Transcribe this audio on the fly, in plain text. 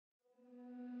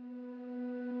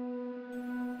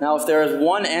Now, if there is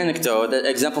one anecdote that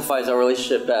exemplifies our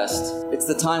relationship best, it's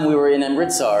the time we were in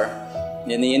Amritsar,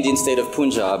 in the Indian state of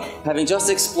Punjab. Having just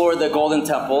explored the Golden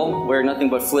Temple, wearing nothing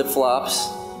but flip-flops,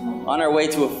 on our way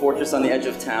to a fortress on the edge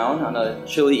of town on a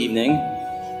chilly evening,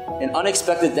 an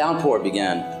unexpected downpour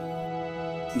began.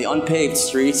 The unpaved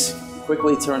streets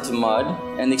quickly turned to mud,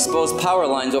 and the exposed power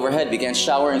lines overhead began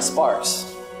showering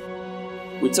sparks.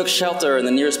 We took shelter in the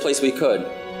nearest place we could.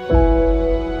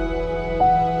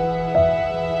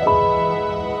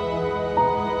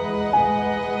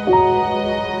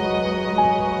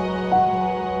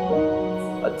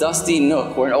 A dusty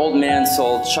nook where an old man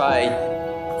sold chai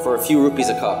for a few rupees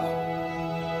a cup.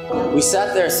 We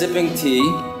sat there sipping tea,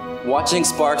 watching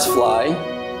sparks fly,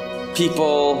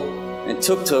 people and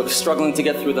tuk-tuks struggling to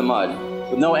get through the mud,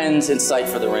 with no ends in sight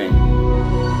for the rain.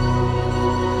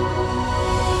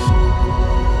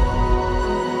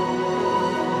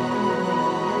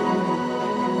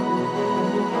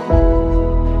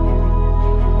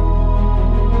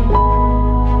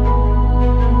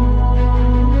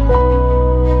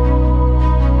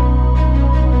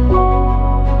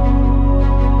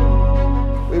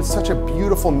 Such a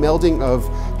beautiful melding of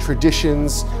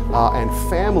traditions and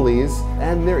families,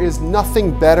 and there is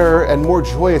nothing better and more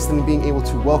joyous than being able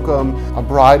to welcome a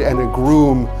bride and a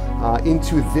groom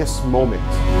into this moment.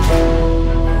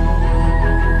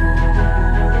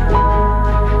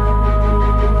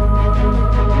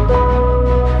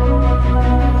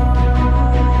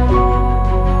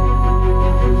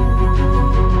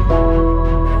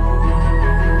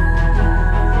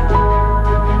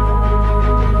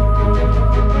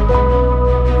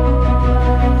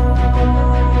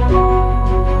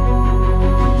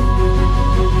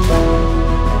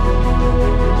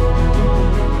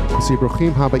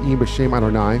 Brochim habayim b'shem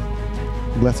Adonai.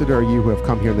 Blessed are you who have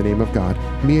come here in the name of God.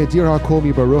 Mi adir hakol,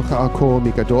 mi baruch hakol,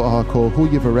 mi gadol hakol, hu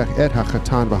yivarech et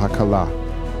hachatan v'hakala.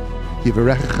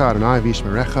 Yivarechecha Adonai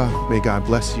v'yishmerecha. May God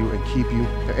bless you and keep you.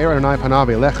 Ve'er Adonai panav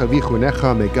elecha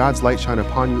v'chunecha. May God's light shine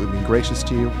upon you and be gracious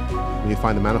to you. May you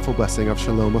find the manifold blessing of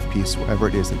shalom, of peace, wherever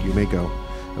it is that you may go.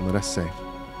 And let us say,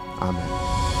 Amen.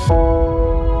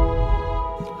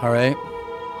 Hare,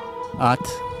 At,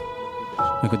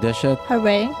 Mikudeshet.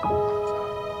 Hare,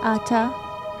 Ata,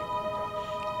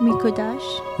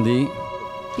 Mikudash, Li,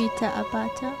 Bita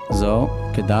Abata, Zo,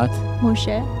 Kedat,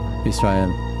 Moshe,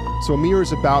 Israel. So Amir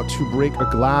is about to break a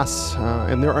glass,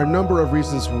 and there are a number of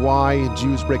reasons why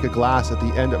Jews break a glass at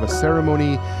the end of a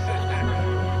ceremony.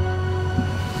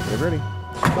 Get ready.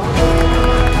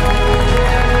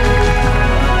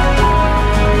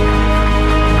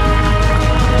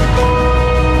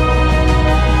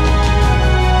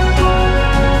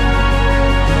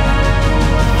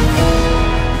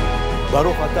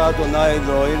 ברוך אתה אדוני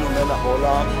אלוהינו מלך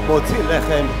העולם, מוציא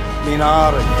לחם מן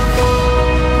הארץ.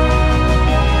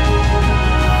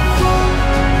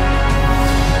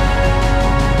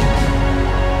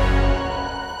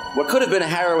 What could have been a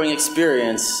harrowing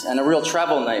experience and a real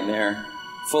travel nightmare,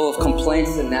 full of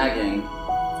complaints and nagging,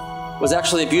 was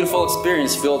actually a beautiful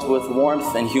experience filled with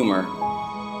warmth and humor.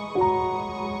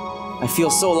 I feel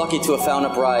so lucky to have found a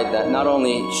bride that not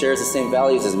only shares the same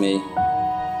values as me,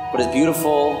 but is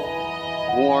beautiful,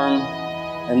 warm,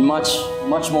 and much,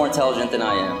 much more intelligent than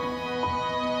I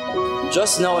am.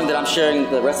 Just knowing that I'm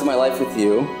sharing the rest of my life with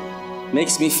you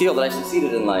makes me feel that I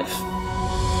succeeded in life.